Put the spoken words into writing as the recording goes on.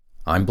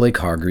I'm Blake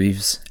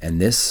Hargreaves,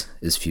 and this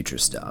is Future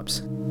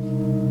Stops.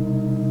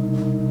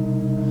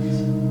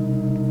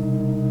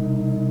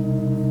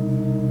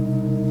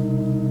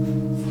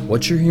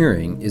 What you're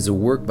hearing is a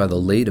work by the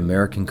late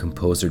American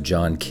composer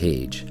John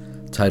Cage,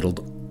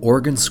 titled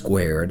Organ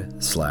Squared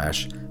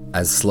 /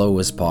 As Slow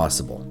as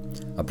Possible,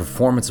 a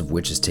performance of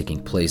which is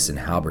taking place in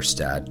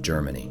Halberstadt,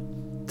 Germany.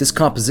 This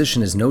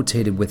composition is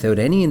notated without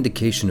any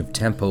indication of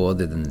tempo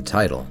other than the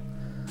title,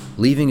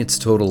 leaving its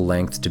total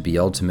length to be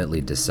ultimately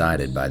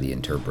decided by the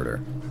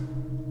interpreter.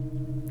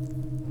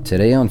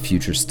 Today on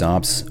Future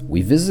Stops,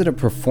 we visit a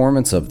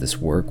performance of this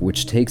work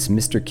which takes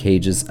Mr.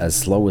 Cage's As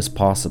Slow as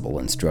Possible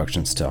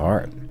instructions to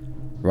heart.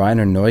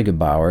 Rainer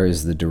Neugebauer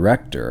is the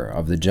director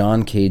of the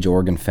John Cage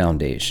Organ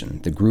Foundation,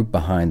 the group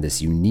behind this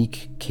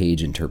unique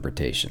Cage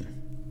interpretation.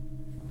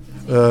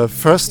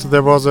 First,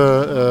 there was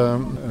a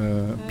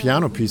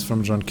piano piece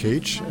from John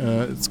Cage.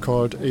 It's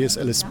called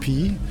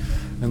ASLSP.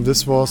 And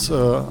this was,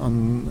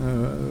 on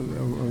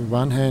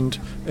one hand,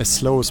 as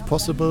slow as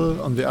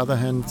possible. On the other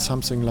hand,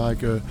 something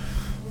like a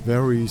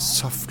very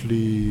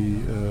softly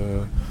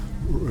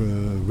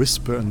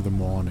whisper in the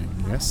morning.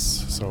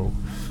 Yes. So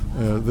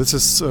this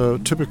is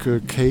typical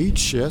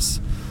Cage. Yes.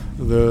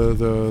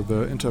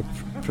 The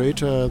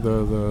interpreter,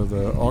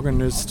 the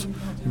organist,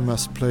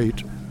 must play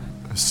it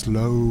as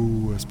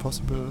slow as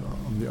possible.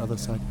 On the other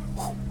side,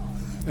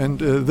 and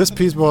this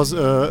piece was.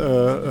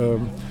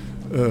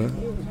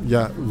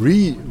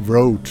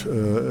 Rewrote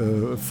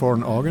for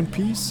an organ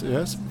piece,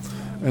 yes.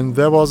 And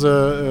there was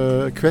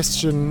a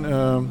question,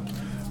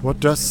 what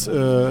does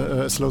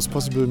as slow as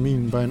possible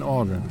mean by an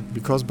organ?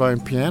 Because by a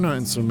piano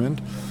instrument,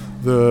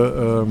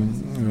 the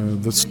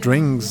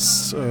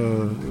strings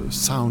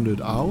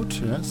sounded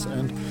out, yes,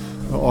 and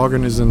the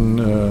organ is an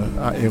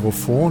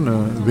aerophone,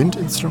 a wind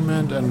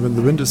instrument, and when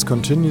the wind is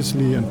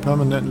continuously and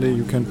permanently,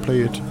 you can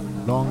play it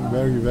long,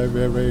 very, very,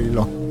 very, very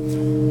long.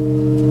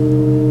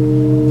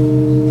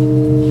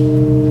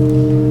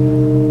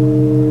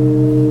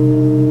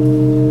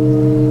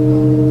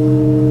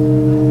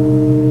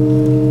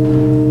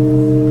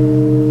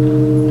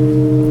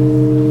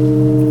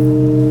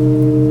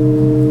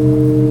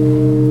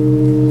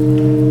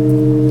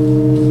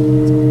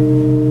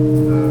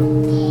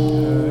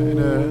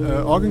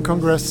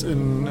 Congress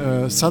in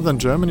southern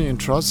Germany, in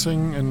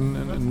Trossing, in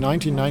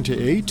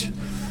 1998.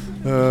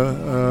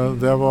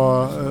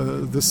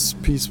 This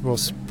piece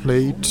was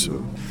played.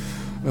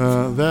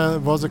 There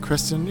was a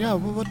question,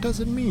 what does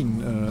it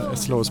mean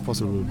as slow as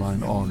possible by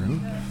an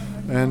organ?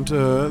 And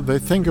they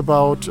think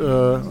about,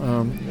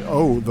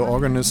 the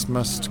organist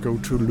must go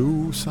to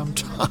loo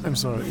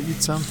sometimes or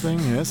eat something,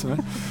 yes.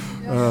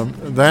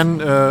 Then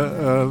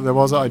there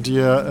was the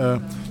idea,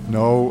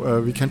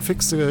 we can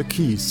fix the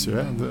keys,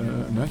 and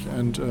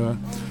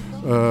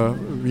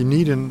we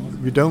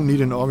don't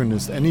need an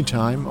organist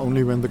anytime,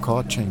 only when the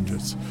chord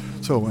changes.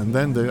 So, and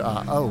then they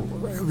are,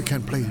 we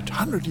can play it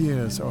 100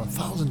 years or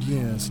 1,000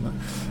 years,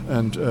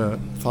 and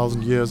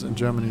 1,000 years in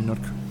Germany not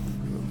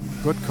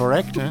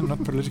correct,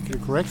 not politically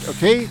correct.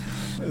 Okay,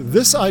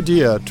 this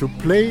idea to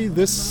play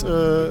this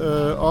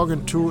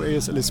organ to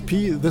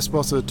ASLSP, this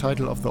was the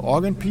title of the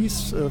organ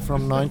piece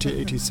from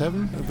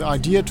 1987. The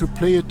idea to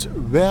play it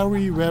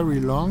very, very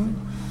long.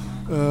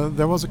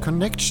 There was a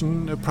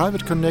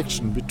private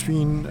connection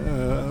between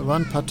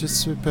one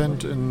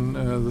participant in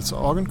this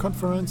organ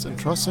conference in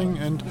Trossing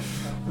and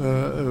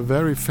a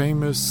very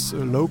famous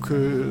local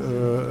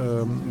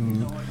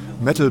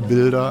metal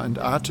builder and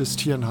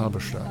artist here in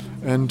Halberstadt.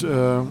 And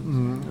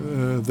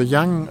the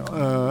young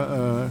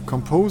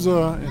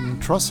composer in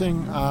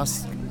Trossing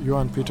asked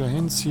Johann Peter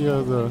Hinz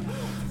here, the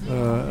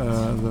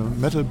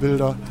metal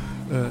builder,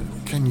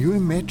 can you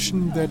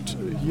imagine that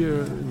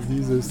here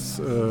this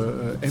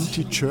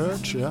empty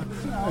church? Yeah?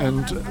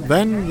 And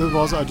then there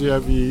was the idea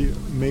we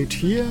made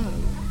here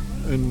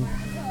a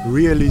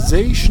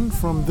realization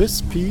from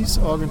this piece,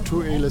 Organ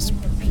to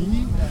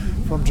ASLSP,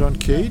 from John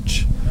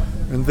Cage.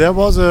 And there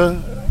was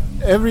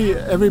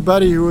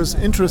everybody who was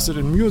interested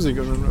in music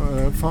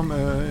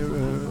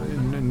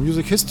in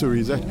music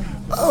history that,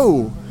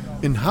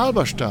 in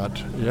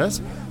Halberstadt,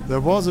 yes, there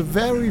was a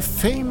very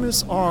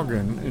famous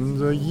organ in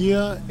the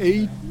year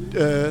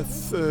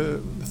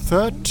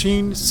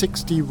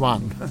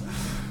 1361,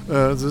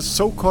 the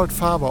so-called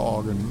Faber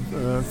organ.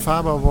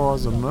 Faber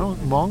was a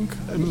monk,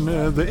 and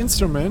the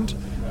instrument,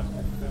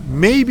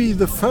 maybe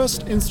the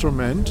first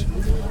instrument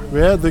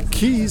where the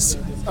keys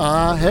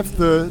have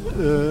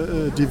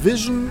the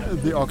division,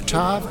 the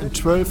octave, and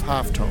 12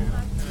 halftone.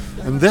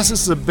 And this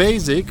is the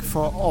basic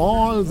for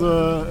all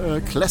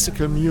the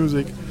classical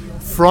music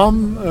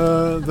from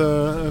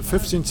the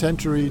 15th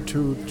century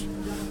to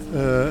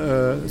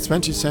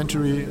 20th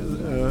century,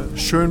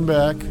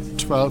 Schoenberg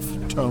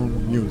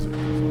 12-tone music.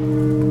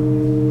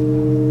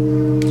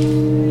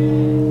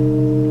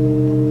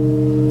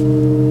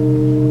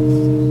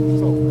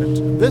 So, and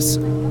this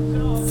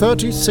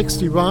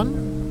 3061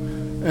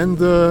 and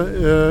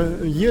the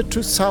year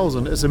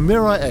 2000 is a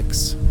mirror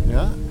X.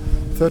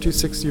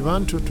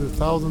 3061 to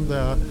 2000, there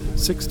are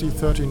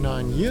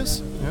 39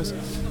 years. Yes,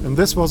 and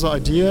this was the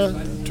idea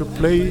to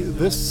play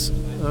this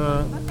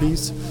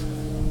piece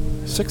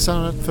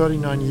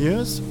 639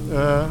 years.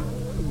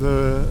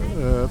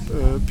 The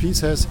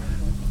piece has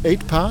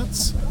 8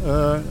 parts.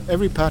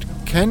 Every part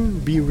can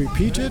be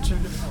repeated.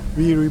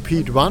 We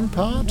repeat one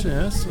part,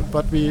 yes,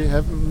 but we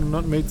have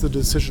not made the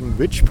decision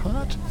which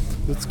part.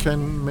 That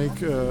can make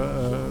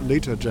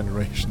later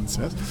generations.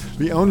 Yes,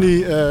 we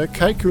only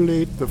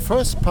calculate the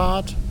first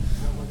part,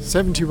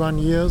 71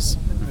 years.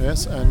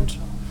 Yes, and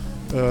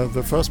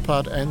the first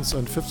part ends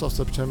on 5th of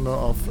September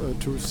of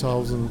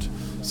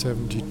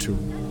 2072.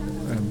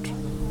 And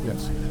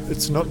yes,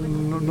 it's no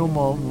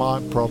more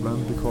my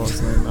problem because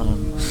then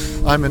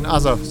I'm in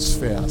other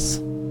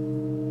spheres.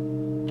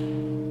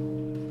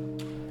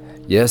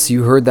 Yes,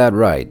 you heard that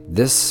right.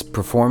 This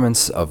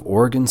performance of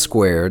Organ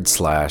Squared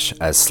 /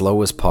 As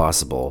Slow as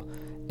Possible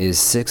is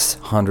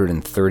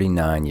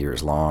 639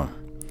 years long.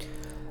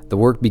 The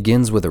work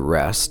begins with a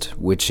rest,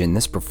 which in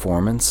this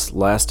performance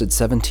lasted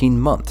 17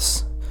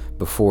 months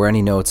before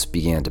any notes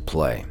began to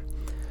play.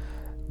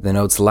 The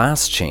notes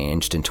last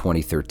changed in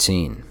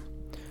 2013.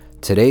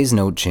 Today's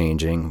note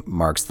changing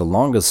marks the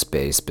longest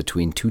space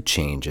between 2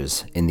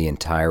 changes in the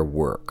entire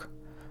work.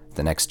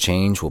 The next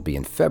change will be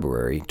in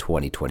February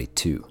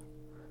 2022.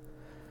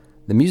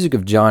 The music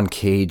of John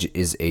Cage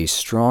is a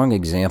strong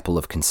example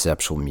of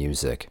conceptual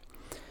music.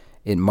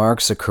 It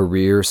marks a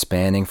career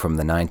spanning from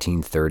the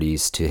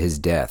 1930s to his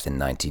death in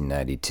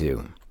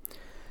 1992.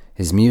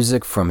 His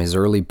music from his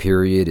early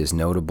period is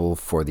notable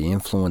for the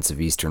influence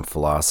of Eastern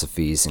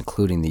philosophies,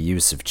 including the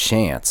use of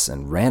chance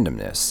and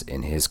randomness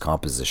in his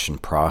composition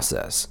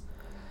process.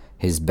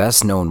 His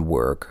best-known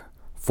work,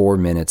 4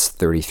 minutes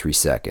 33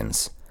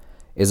 seconds,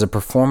 is a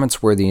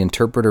performance where the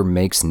interpreter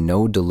makes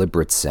no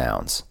deliberate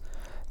sounds.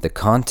 The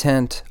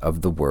content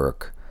of the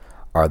work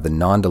are the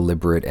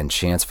non-deliberate and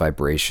chance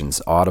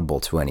vibrations audible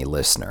to any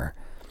listener,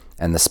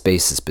 and the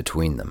spaces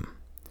between them.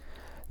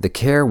 The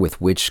care with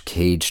which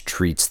Cage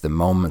treats the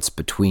moments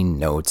between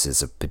notes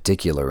is of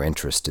particular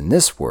interest in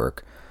this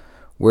work,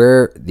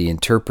 where the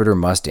interpreter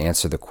must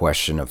answer the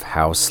question of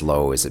how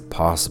slow is it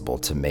possible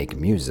to make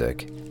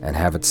music and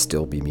have it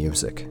still be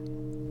music.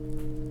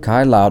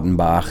 Kai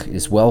Lautenbach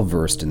is well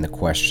versed in the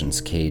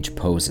questions Cage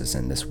poses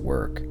in this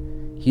work.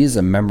 He is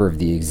a member of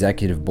the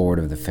executive board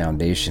of the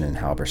foundation in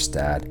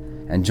Halberstadt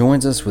and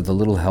joins us with a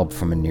little help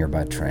from a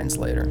nearby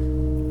translator.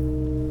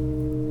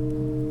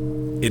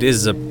 It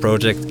is a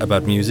project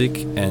about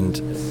music, and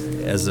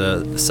as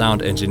a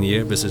sound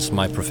engineer, this is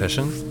my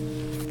profession.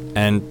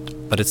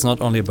 But it's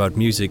not only about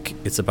music,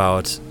 it's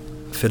about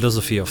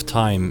philosophy of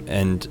time,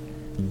 and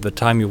the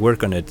time you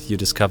work on it, you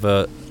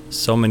discover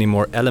so many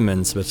more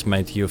elements that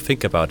made you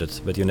think about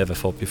it that you never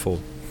thought before.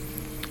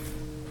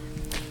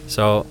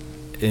 So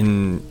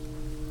in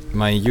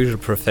my usual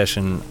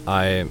profession,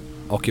 I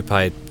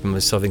occupied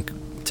with solving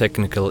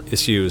technical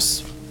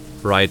issues,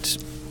 write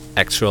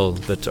actual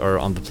that are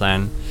on the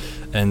plan,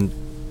 and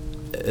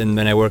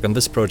when I work on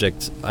this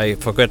project, I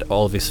forget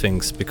all these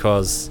things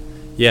because,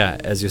 yeah,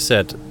 as you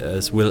said,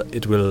 it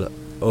will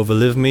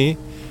overlive me,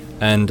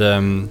 and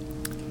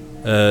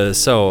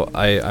so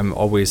I'm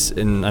always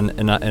in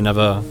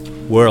another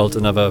world,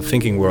 another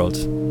thinking world.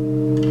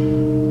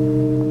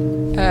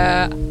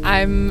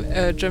 I'm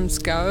a German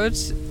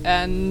Scout,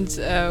 and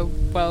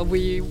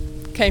we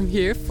came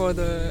here for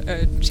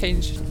the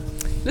Change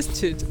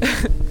Institute.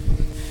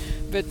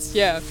 But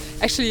yeah,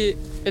 actually,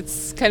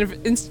 it's kind of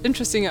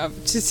interesting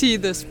to see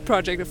this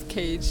project of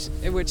Cage,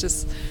 which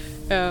is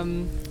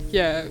kind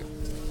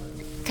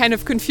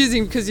of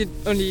confusing because you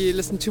only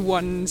listen to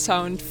one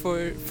sound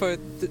for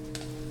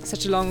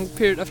such a long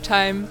period of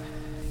time.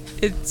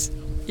 It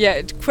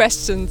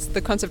questions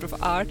the concept of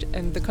art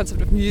and the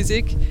concept of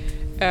music,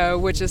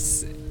 which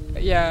is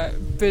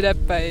built up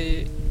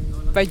by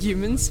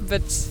humans,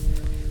 but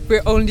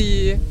we're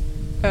only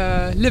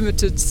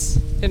limited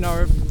in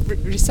our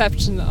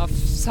reception of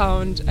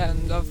sound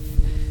and of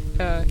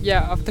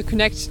the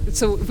connection.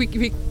 So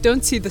we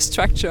don't see the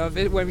structure of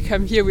it. When we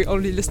come here, we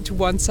only listen to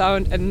one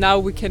sound, and now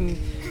we can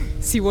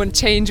see one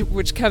change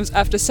which comes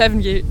after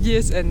 7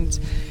 years, and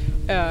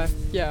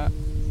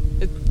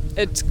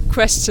it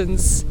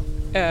questions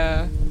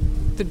the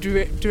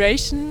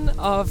duration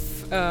of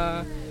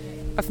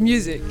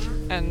music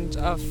and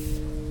of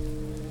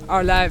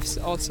our lives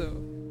also.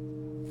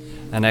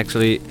 And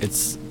actually,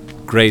 it's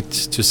great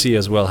to see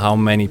as well how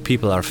many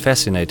people are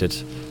fascinated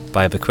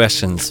by the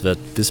questions that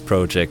this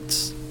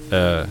project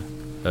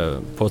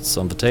puts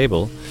on the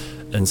table,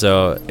 and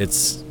so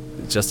it's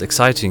just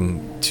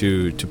exciting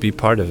to be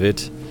part of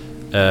it,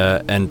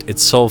 and it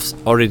solves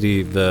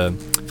already the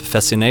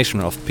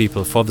fascination of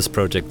people for this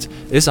project.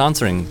 Is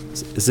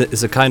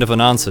a kind of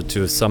an answer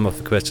to some of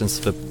the questions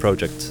the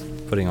project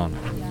putting on.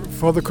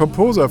 For the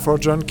composer, for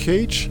John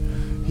Cage,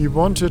 he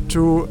wanted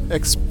to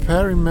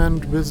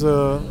experiment with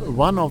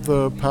one of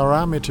the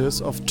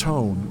parameters of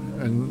tone.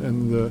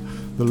 and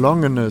the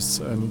longiness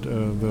and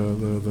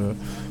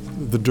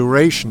the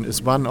duration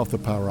is one of the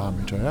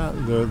parameter. Yeah?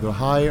 The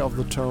high of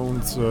the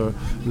tones,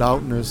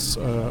 loudness,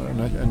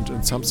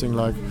 and something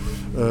like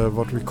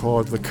what we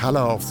call the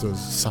color of the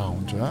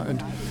sound. Yeah?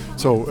 And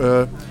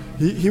so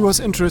he was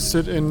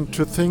interested in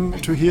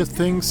to hear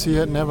things he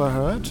had never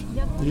heard.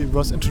 He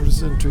was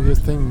interested in to hear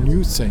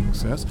new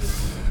things. Yes.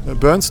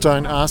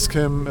 Bernstein asked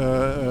him,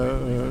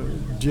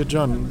 "Dear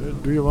John,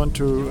 do you want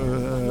to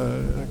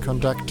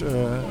conduct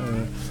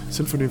a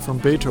symphony from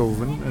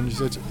Beethoven?" And he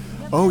said,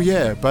 "Oh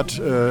yeah, but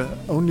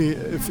only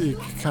if he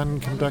can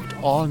conduct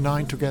all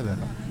 9 together."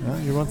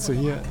 He wants to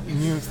hear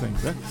new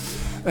things.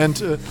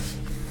 And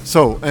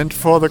and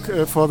for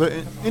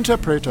the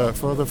interpreter,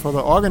 for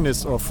the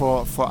organist, or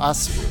for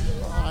us,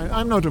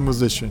 I'm not a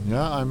musician.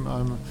 Yeah,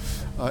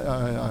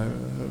 I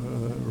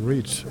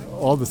read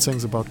all the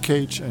things about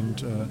Cage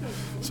and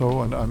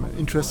and I'm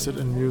interested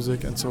in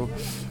music, and so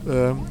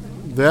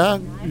there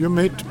you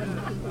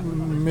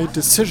made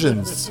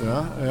decisions.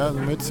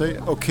 You might say,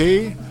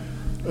 okay,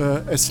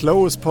 as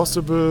slow as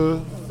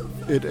possible.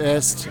 It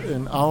asked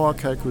in our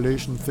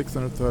calculation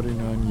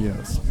 639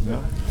 years.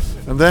 Yeah?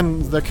 And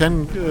then there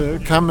can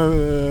come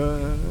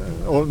an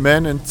old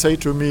man and say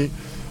to me,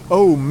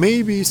 "Oh,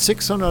 maybe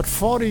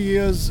 640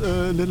 years,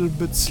 a little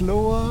bit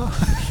slower."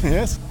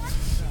 Yes.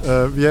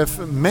 We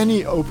have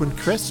many open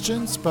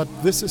questions, but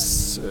this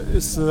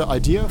is the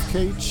idea of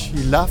Cage.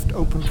 He loved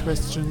open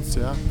questions.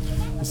 Yeah,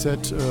 he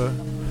said,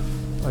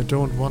 "I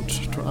don't want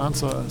to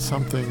answer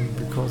something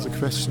because the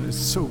question is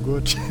so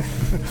good.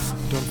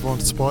 Don't want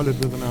to spoil it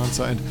with an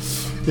answer." And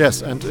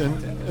yes, and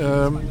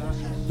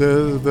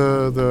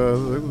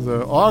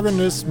the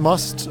organist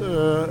must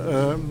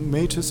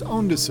make his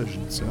own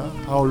decisions. Yeah?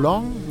 How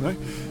long? Right?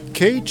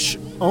 Cage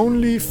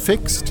only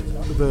fixed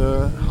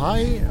the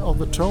high of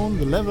the tone,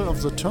 the level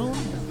of the tone,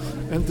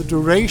 and the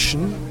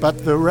duration,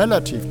 but the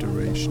relative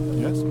duration.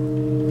 Yes.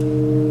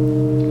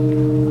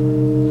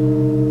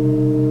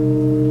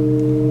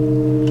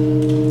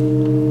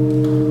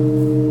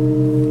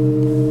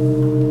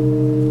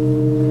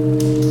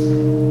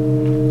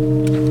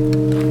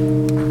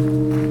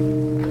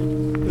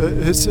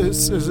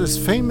 His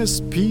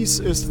famous piece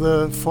is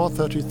the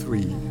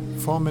 433,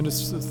 4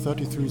 minutes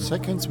 33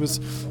 seconds, with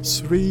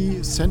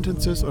 3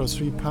 sentences or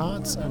 3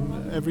 parts, and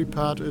every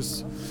part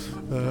is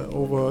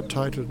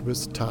over-titled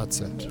with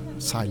Tarzet,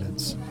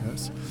 silence.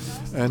 Yes,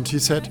 and he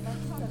said,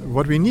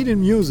 what we need in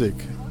music,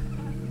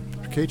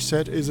 Cage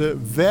said, is a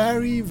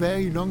very,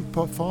 very long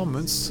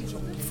performance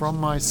from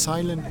my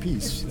silent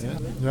piece.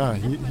 Yeah,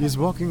 he's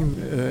walking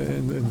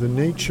in the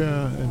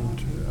nature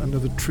and under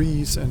the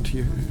trees, and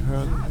he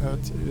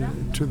heard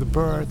to the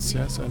birds.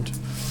 Yes, and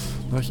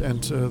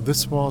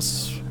this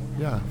was,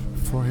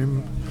 for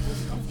him.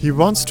 He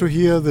wants to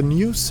hear the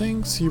new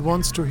things. He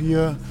wants to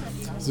hear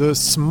the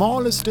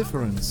smallest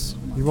difference.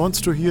 He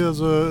wants to hear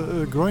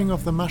the growing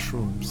of the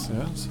mushrooms.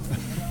 Yes,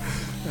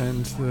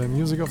 and the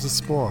music of the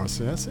spores.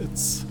 Yes,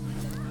 it's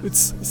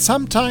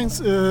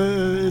sometimes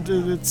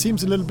it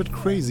seems a little bit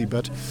crazy,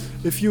 but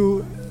if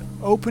you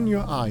open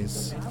your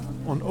eyes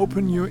and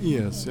open your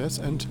ears, yes,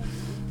 and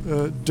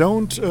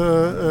don't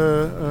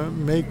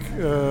make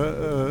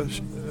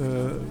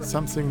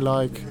something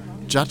like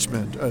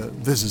judgment.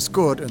 This is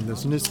good, and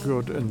this is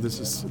good, and this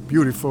is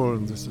beautiful,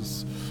 and this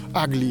is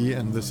ugly,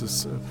 and this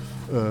is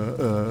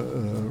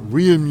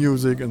real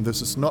music, and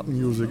this is not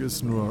music,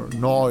 it's nur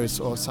noise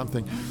or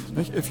something.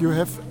 If you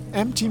have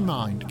empty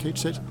mind, Cage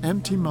said,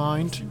 empty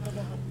mind,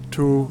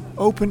 to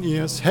open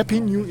ears, happy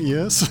new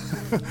ears,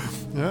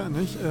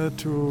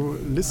 to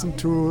listen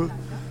to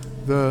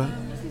the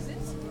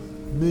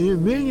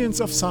millions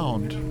of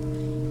sound.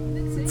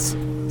 It's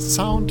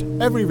sound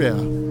everywhere.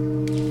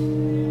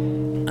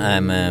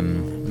 I'm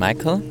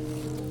Michael,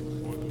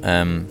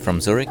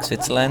 from Zurich,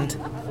 Switzerland.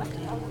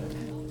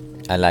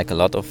 I like a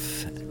lot of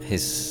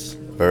his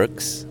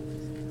works,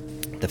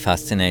 the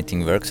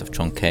fascinating works of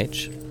John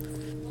Cage,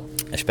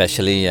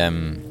 especially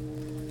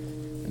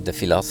the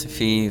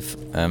philosophy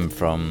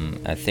from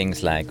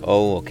things like,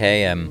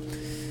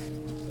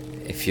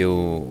 if you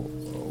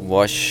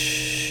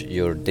wash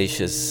your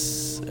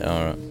dishes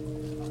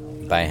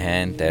by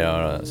hand, there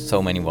are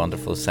so many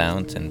wonderful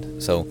sounds, and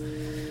so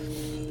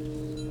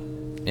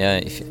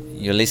if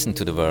you listen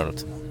to the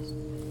world.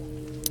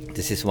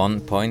 This is one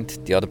point.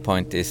 The other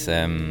point is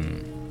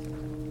I'm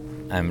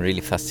really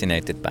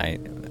fascinated by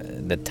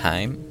the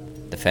time,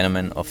 the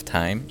phenomenon of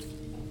time,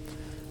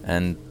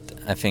 and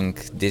I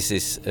think this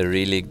is a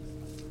really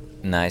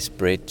nice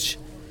bridge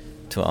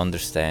to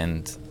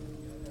understand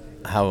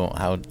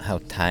how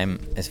time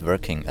is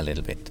working a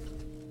little bit.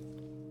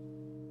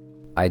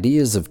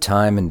 Ideas of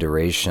time and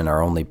duration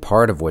are only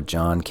part of what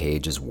John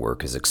Cage's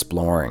work is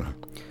exploring.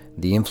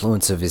 The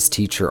influence of his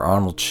teacher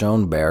Arnold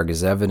Schoenberg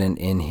is evident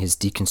in his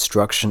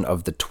deconstruction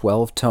of the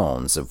 12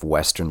 tones of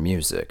Western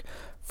music,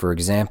 for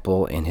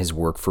example in his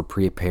work for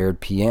prepared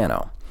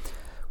piano,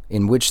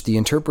 in which the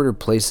interpreter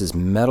places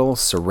metal,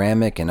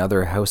 ceramic, and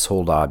other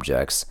household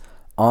objects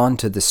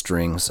onto the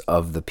strings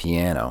of the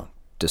piano,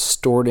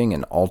 distorting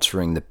and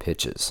altering the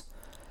pitches.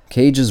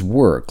 Cage's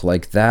work,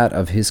 like that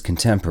of his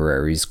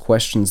contemporaries,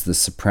 questions the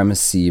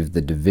supremacy of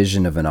the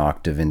division of an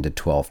octave into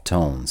 12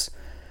 tones,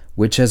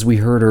 which, as we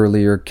heard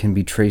earlier, can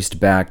be traced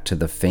back to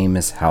the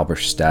famous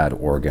Halberstadt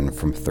organ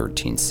from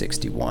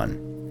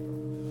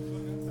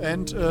 1361.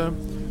 And a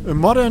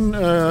modern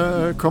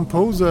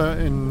composer,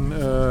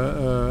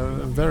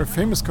 a very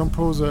famous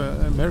composer,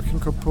 American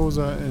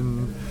composer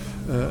in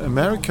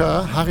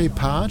America, Harry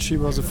Partch, he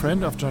was a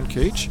friend of John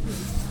Cage.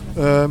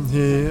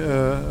 He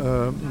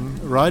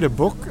wrote a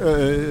book.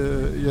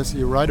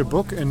 He wrote a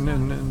book in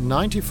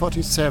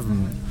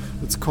 1947.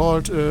 It's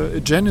called A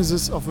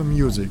Genesis of a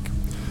Music.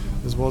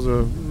 This was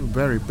a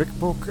very big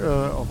book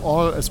of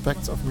all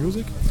aspects of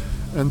music,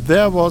 and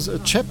there was a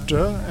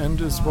chapter, and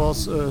this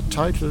was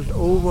titled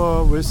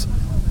over with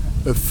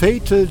A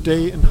Fatal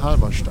Day in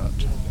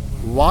Halberstadt.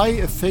 Why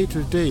a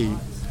fatal day?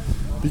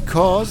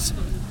 Because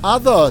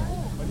other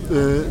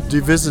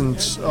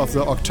divisions of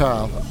the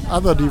octave,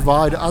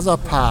 other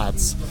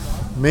parts,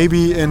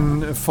 maybe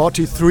in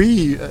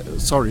 43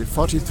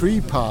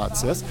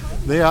 parts, yes,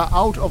 they are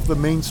out of the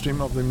mainstream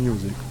of the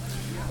music.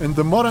 And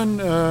the modern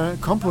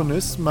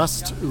componist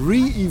must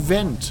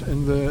re-invent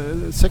in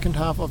the second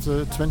half of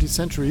the 20th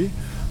century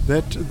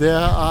that there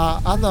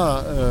are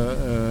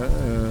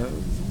other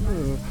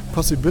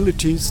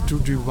possibilities to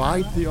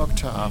divide the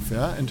octave,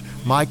 yeah, and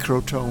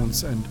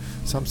microtones and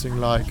something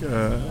like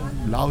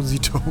lousy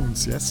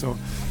tones. Yes, so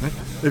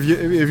if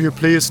you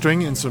play a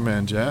string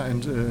instrument, yeah,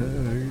 and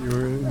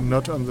you're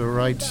not on the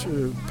right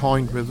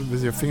point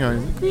with your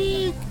finger,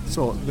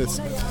 so this,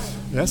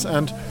 yes,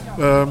 and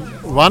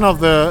one of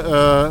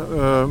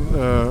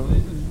the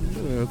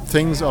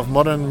things of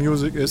modern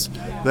music is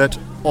that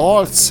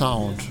all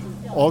sound,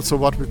 also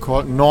what we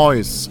call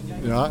noise,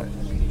 yeah,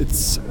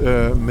 it's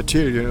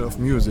material of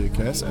music,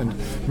 yes, and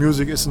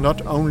music is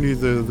not only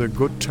the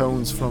good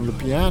tones from the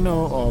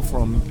piano or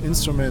from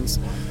instruments,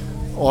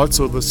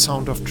 also the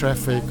sound of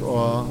traffic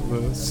or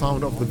the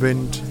sound of the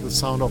wind, the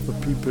sound of the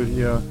people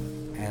here.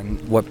 And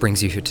what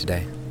brings you here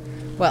today?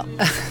 Well,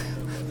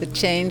 the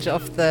change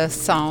of the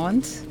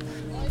sound.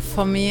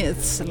 For me,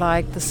 it's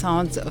like the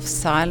sounds of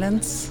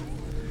silence,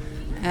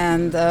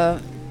 and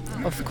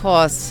of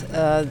course,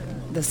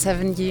 the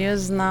 7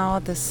 years now,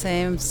 the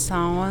same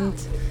sound.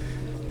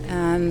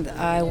 And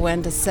I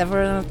went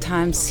several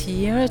times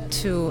here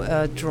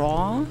to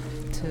draw,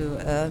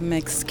 to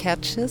make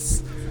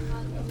sketches,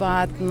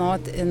 but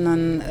not in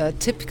a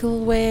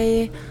typical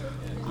way.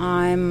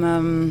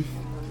 I'm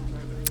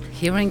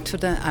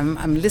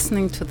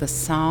listening to the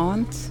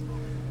sound,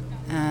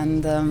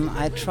 and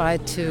I try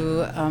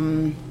to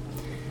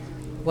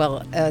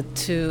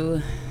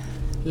to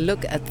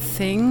look at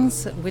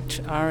things which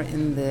are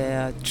in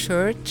the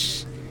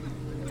church,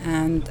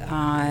 and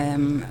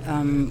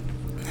I'm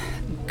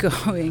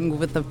going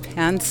with a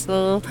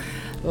pencil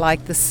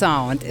like the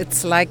sound.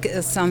 It's like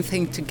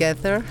something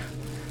together.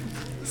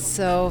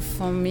 So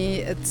for me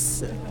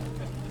it's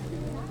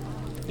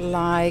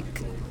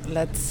like,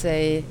 let's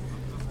say,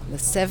 the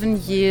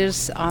 7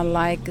 years are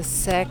like a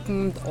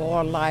second,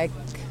 or like,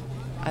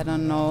 I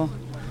don't know,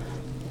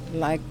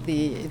 like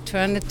the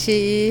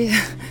eternity.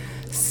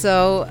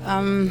 So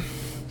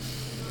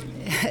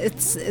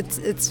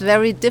it's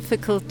very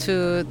difficult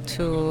to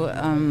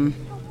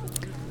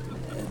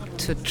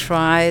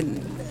try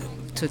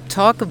to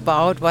talk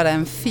about what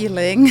I'm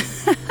feeling.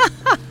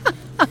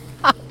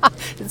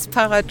 It's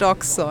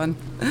paradoxon.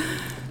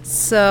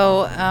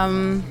 So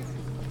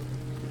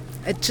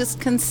I just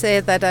can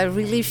say that I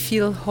really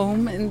feel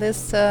home in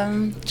this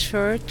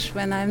church.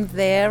 When I'm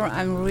there,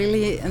 I'm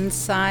really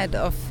inside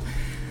of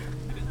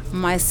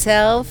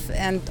myself,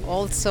 and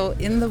also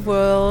in the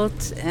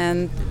world,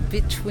 and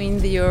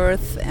between the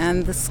earth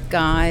and the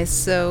sky.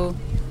 So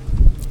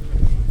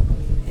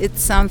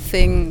it's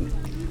something,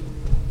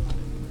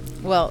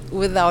 well,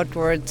 without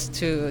words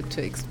to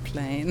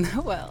explain.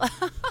 Well.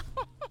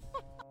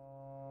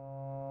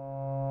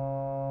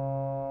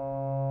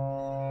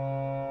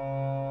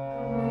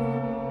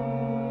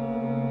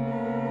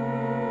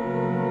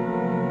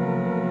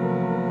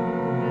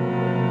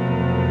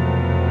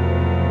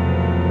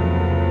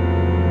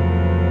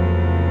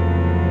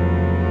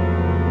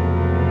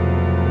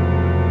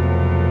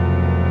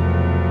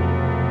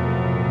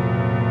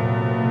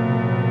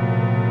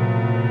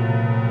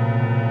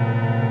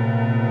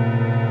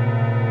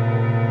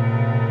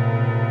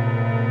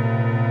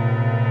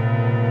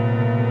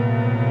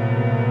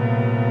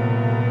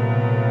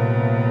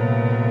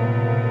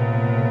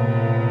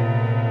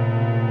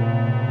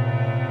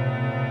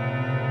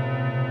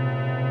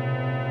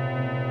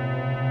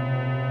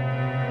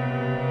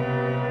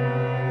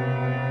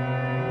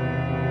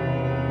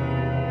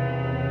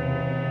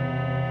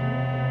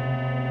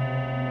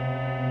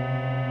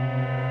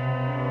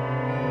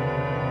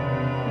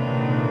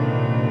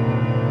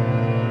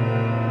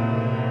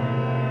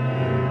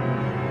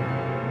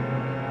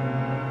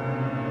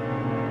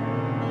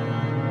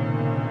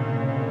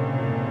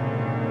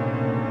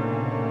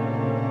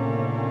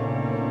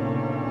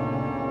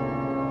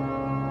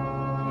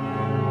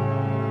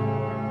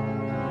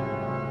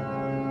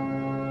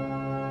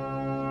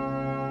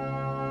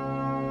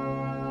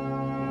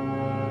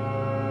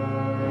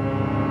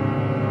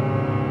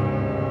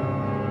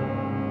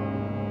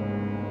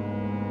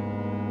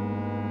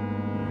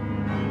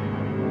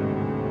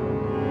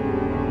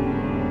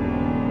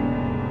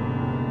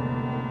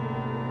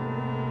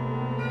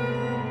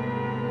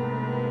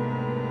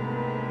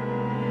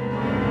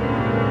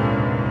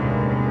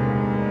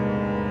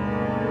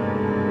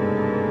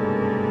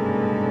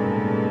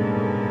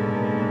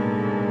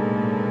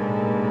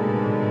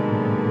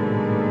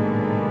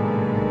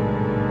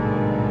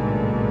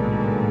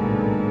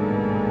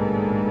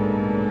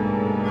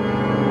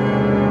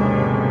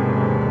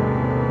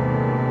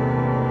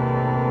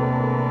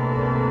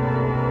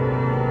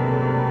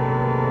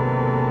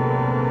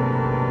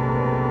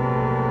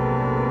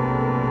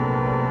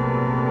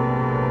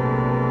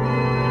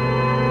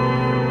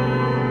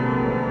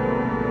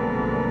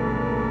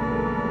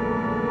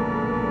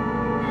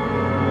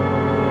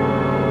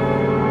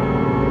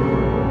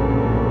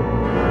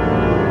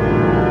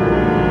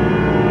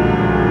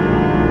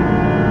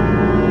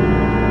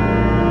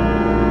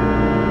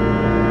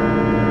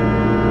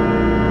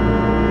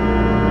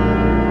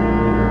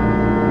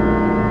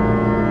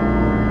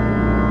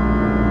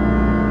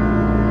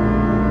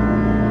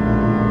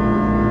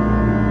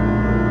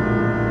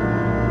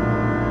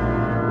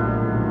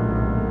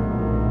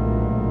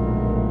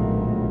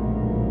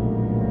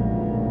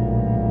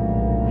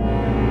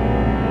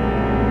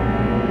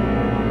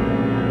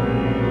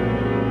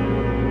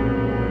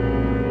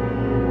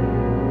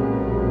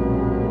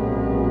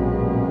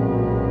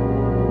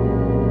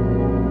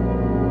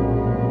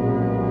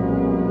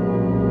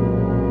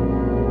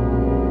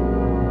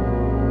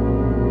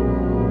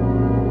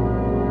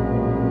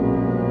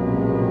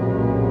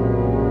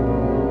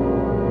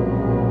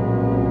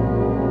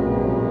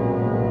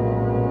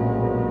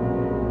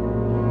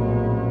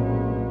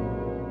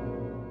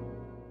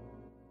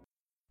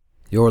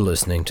 You're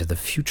listening to the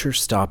Future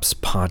Stops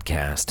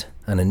podcast,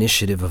 an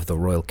initiative of the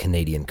Royal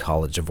Canadian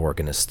College of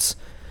Organists.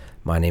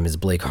 My name is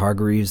Blake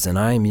Hargreaves, and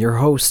I am your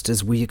host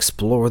as we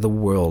explore the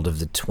world of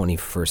the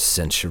 21st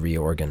century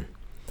organ.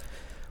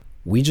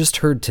 We just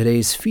heard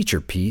today's feature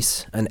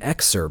piece, an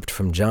excerpt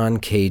from John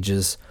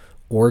Cage's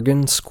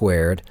Organ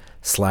Squared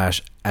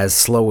 / As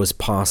Slow as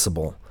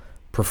Possible,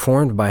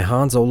 performed by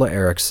Hans Ola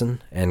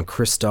Eriksson and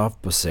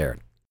Christoph Bossert.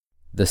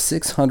 The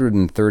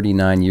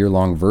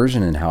 639-year-long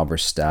version in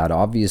Halberstadt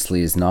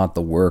obviously is not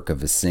the work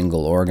of a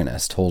single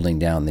organist holding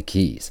down the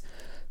keys.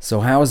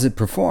 So how is it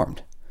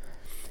performed?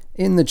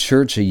 In the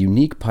church, a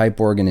unique pipe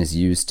organ is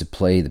used to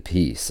play the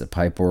piece, a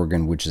pipe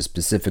organ which is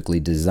specifically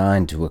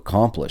designed to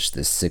accomplish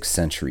this 6th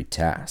century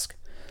task.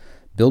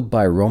 Built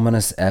by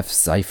Romanus F.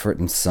 Seifert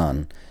and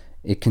Son,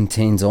 it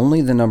contains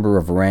only the number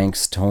of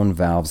ranks, tone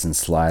valves, and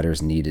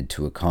sliders needed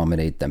to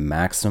accommodate the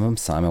maximum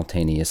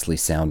simultaneously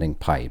sounding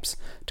pipes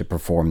to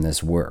perform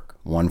this work,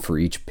 one for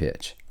each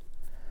pitch.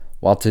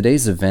 While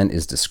today's event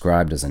is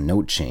described as a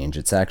note change,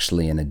 it's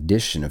actually an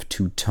addition of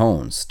 2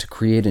 tones to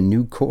create a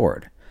new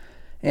chord.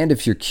 And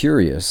if you're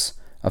curious,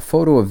 a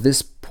photo of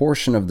this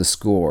portion of the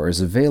score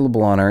is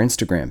available on our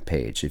Instagram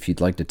page if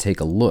you'd like to take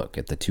a look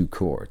at the 2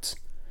 chords.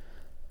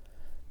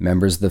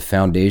 Members of the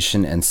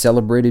foundation and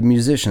celebrated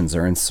musicians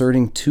are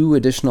inserting 2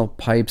 additional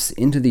pipes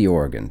into the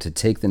organ to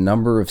take the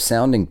number of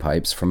sounding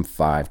pipes from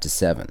 5 to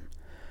 7.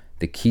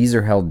 The keys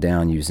are held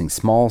down using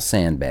small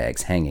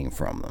sandbags hanging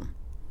from them.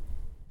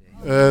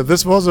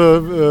 This was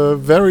a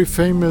very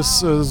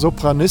famous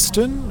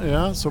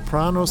sopranistin,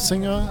 soprano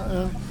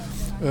singer.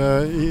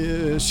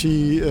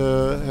 She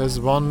has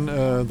won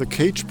the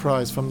Cage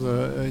Prize from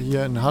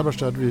here in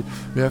Halberstadt. We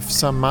have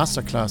some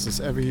master classes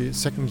every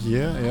 2nd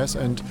year, yes,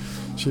 and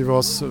she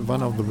was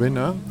one of the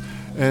winner.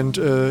 And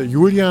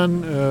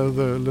Julian,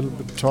 the little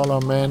bit taller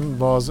man,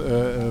 was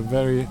a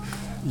very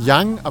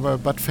young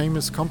but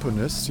famous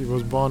componist. He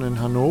was born in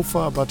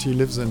Hanover, but he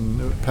lives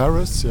in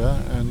Paris,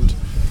 and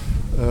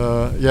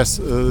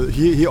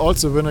he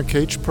also won a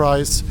Cage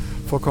Prize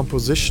for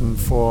composition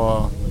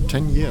for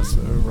 10 years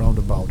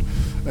roundabout.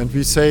 And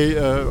we say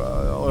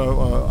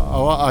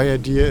our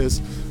idea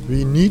is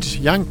we need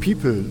young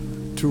people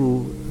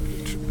to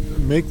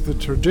make the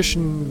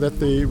tradition that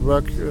they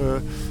work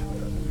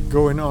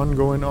going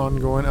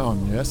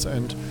on. Yes,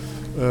 and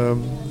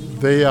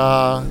they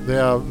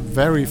are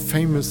very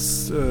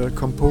famous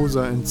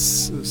composer and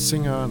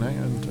singer,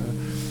 and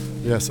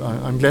yes,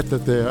 I'm glad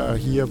that they are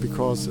here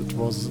because it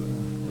was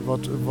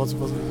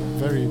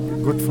very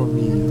good for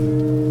me.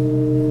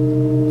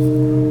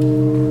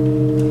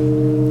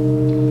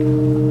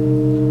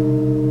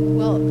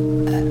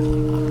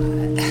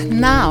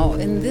 Now,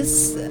 in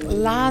this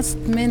last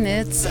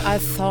minutes, I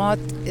thought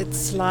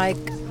it's like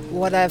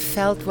what I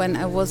felt when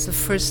I was the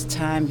first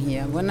time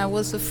here. When I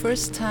was the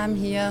first time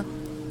here,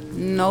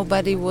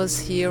 nobody was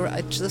here.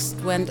 I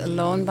just went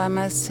alone by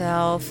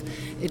myself.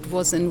 It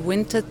was in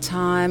winter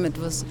time. It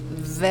was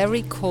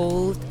very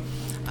cold.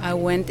 I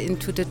went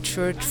into the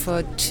church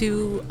for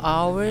 2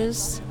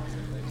 hours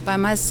by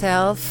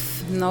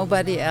myself.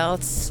 Nobody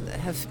else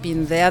have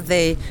been there.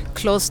 They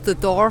closed the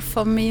door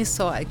for me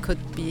so I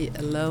could be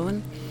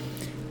alone.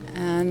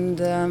 And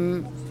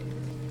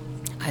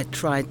I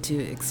tried to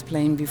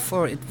explain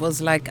before. It was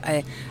like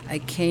I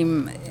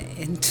came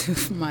into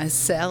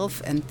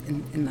myself and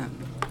in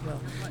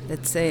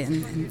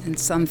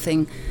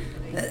something,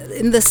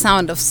 in the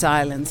sound of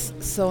silence.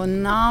 So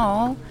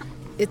now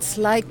it's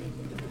like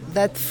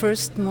that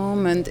first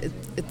moment.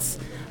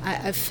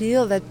 I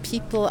feel that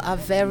people are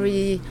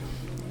very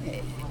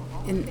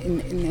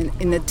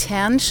in a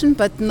tension,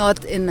 but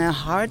not in a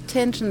hard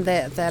tension.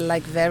 They're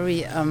like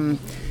very.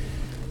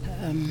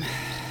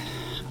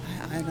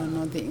 I don't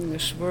know the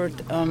English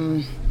word.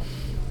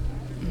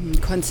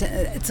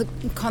 It's a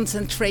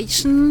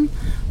concentration.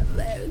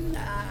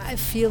 I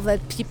feel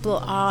that people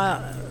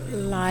are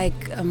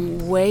like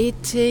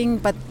waiting,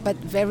 but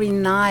very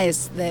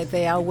nice.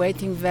 They are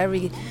waiting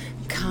very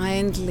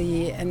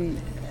kindly,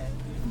 and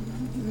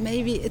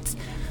maybe it's.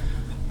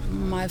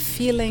 My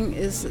feeling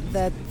is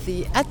that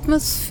the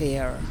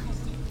atmosphere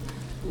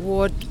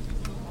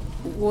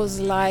was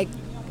like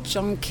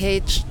John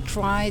Cage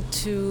tried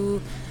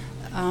to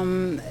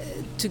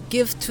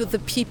give to the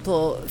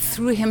people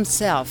through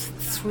himself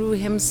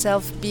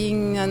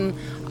being an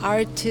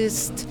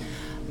artist,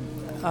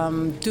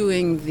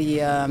 doing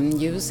the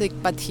music,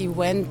 but he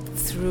went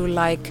through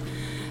like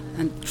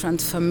a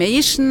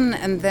transformation,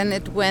 and then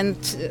it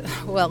went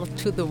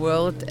to the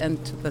world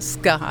and to the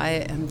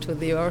sky and to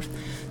the earth.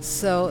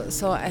 So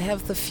I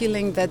have the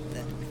feeling that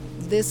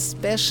this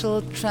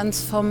special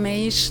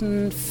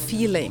transformation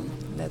feeling,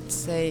 let's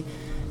say,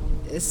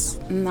 is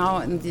now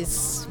in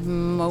this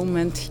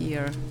moment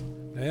here.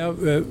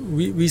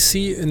 We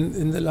see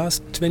in the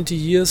last 20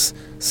 years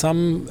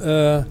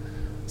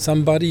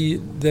somebody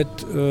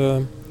that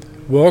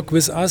work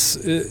with us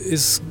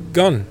is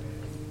gone.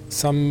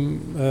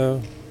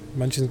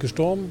 Manche sind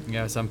gestorben.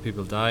 Yeah, some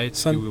people died.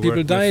 Some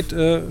people died.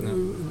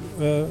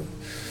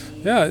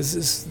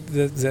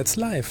 That's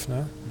life.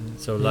 No?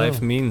 So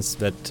life means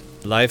that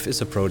life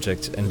is a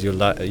project, and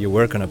you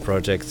work on a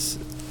project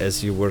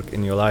as you work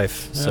in your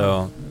life. Yeah.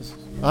 So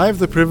I have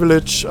the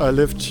privilege. I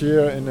lived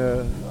here in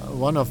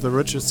one of the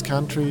richest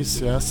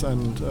countries, yes,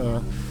 and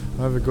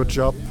I have a good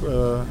job.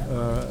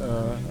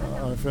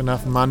 I have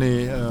enough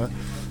money.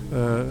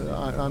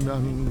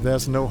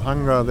 There's no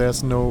hunger.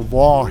 There's no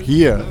war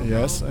here,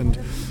 yes, and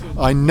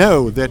I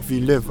know that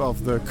we live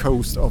off the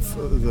coast of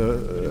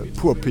the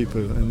poor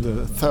people in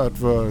the third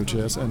world,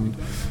 yes, and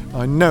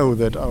I know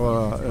that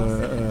our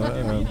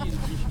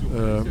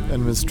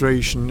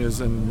administration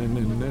is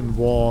in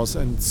wars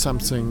and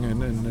something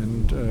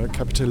and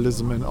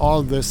capitalism and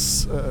all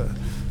this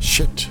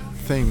shit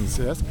things,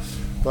 yes,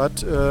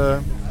 but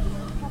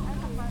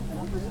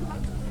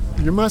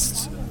you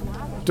must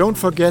don't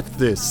forget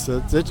this,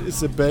 that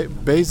is a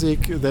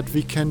basic that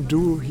we can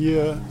do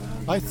here.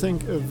 I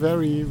think a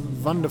very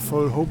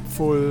wonderful,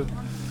 hopeful,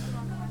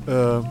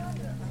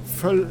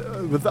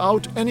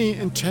 without any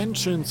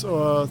intentions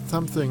or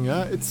something.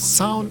 Yeah? It's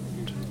sound,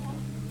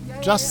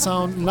 just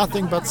sound,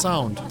 nothing but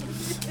sound.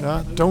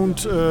 Yeah? Don't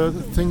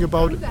think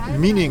about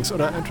meanings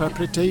or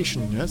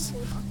interpretation. Yes,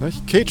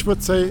 Cage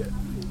would say,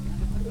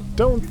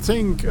 don't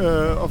think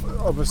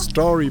of a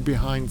story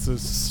behind the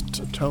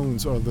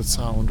tones or the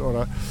sound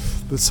or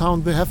the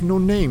sound. They have no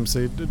names.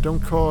 They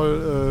don't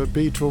call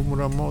Beethoven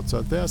or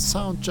Mozart. They are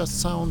sound, just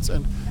sounds,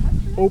 and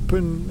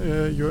open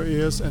your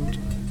ears and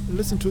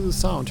listen to the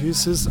sound.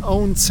 He's his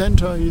own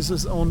center. He's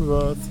his own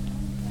worth.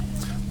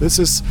 This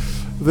is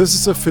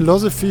a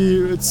philosophy.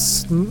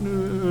 It's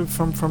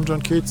from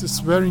John Cage.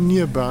 It's very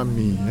nearby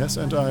me. Yes,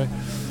 and I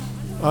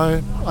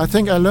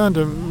think I learned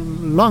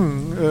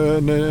among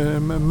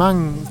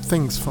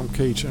things from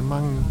Cage,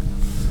 among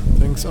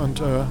things, and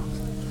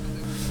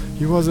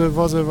he was a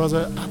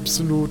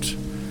absolute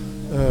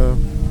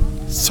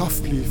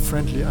softly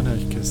friendly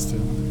anarchist.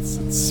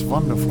 And it's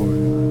wonderful.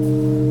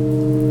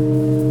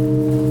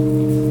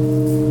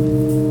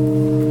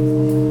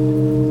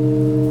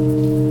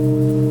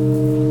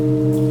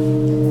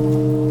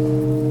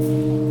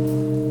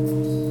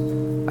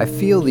 I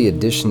feel the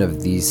addition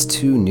of these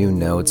two new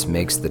notes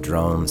makes the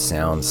drone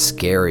sound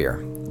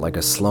scarier, like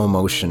a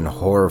slow-motion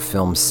horror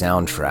film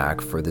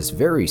soundtrack for this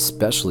very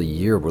special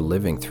year we're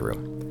living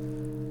through.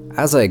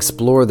 As I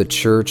explore the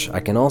church, I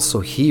can also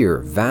hear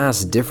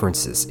vast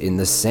differences in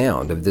the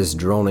sound of this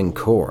droning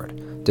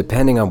chord,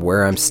 depending on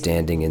where I'm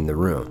standing in the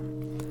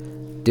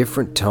room.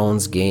 Different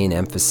tones gain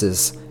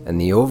emphasis,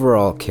 and the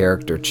overall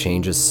character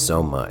changes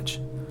so much.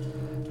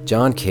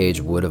 John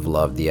Cage would have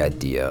loved the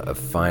idea of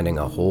finding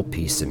a whole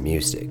piece of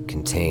music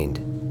contained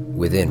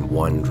within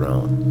one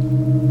drone.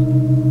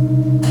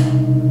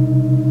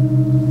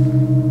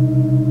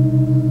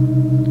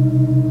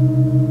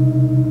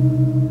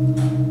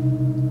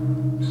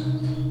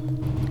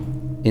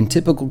 In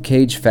typical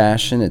Cage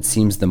fashion, it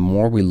seems the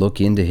more we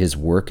look into his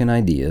work and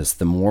ideas,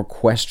 the more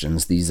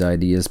questions these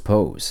ideas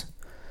pose.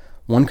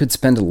 One could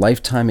spend a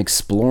lifetime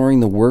exploring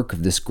the work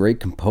of this great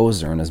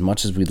composer, and as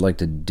much as we'd like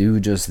to do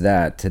just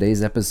that,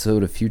 today's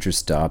episode of Future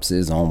Stops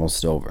is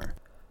almost over.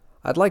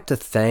 I'd like to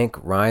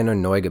thank Rainer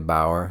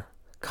Neugebauer,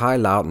 Kai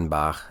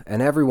Lautenbach,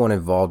 and everyone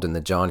involved in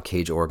the John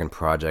Cage Organ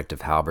Project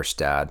of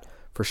Halberstadt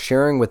for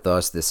sharing with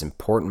us this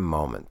important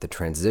moment, the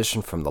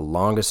transition from the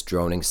longest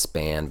droning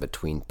span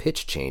between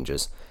pitch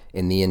changes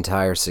in the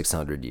entire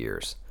 600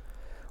 years.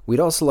 We'd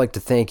also like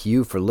to thank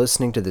you for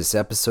listening to this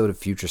episode of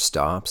Future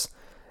Stops,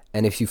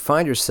 and if you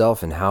find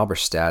yourself in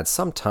Halberstadt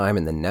sometime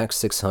in the next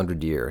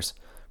 600 years,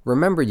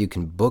 remember you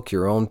can book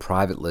your own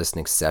private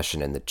listening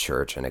session in the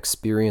church and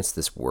experience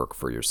this work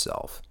for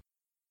yourself.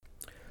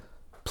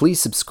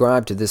 Please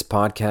subscribe to this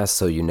podcast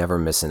so you never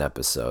miss an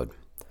episode.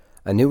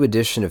 A new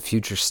edition of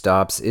Future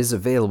Stops is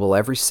available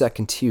every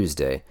second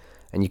Tuesday,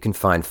 and you can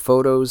find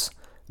photos,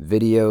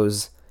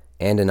 videos,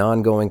 and an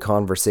ongoing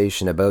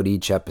conversation about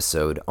each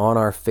episode on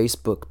our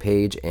Facebook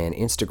page and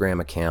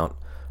Instagram account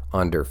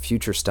under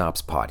Future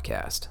Stops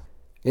Podcast.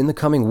 In the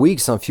coming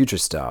weeks on Future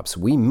Stops,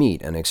 we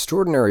meet an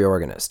extraordinary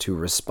organist who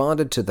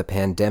responded to the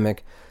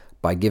pandemic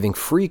by giving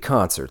free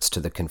concerts to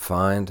the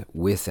confined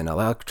with an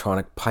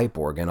electronic pipe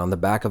organ on the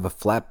back of a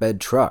flatbed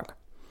truck,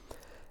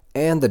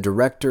 and the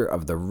director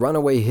of the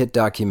runaway hit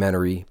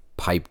documentary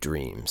Pipe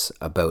Dreams,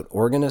 about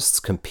organists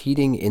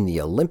competing in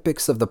the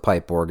Olympics of the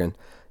pipe organ,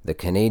 the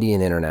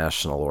Canadian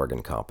International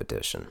Organ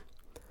Competition.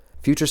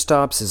 Future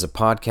Stops is a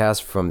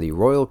podcast from the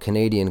Royal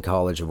Canadian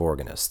College of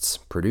Organists,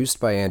 produced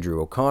by Andrew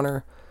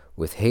O'Connor,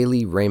 with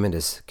Haley Raymond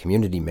as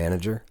community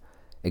manager,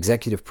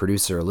 executive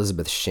producer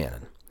Elizabeth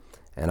Shannon,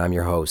 and I'm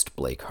your host,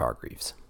 Blake Hargreaves.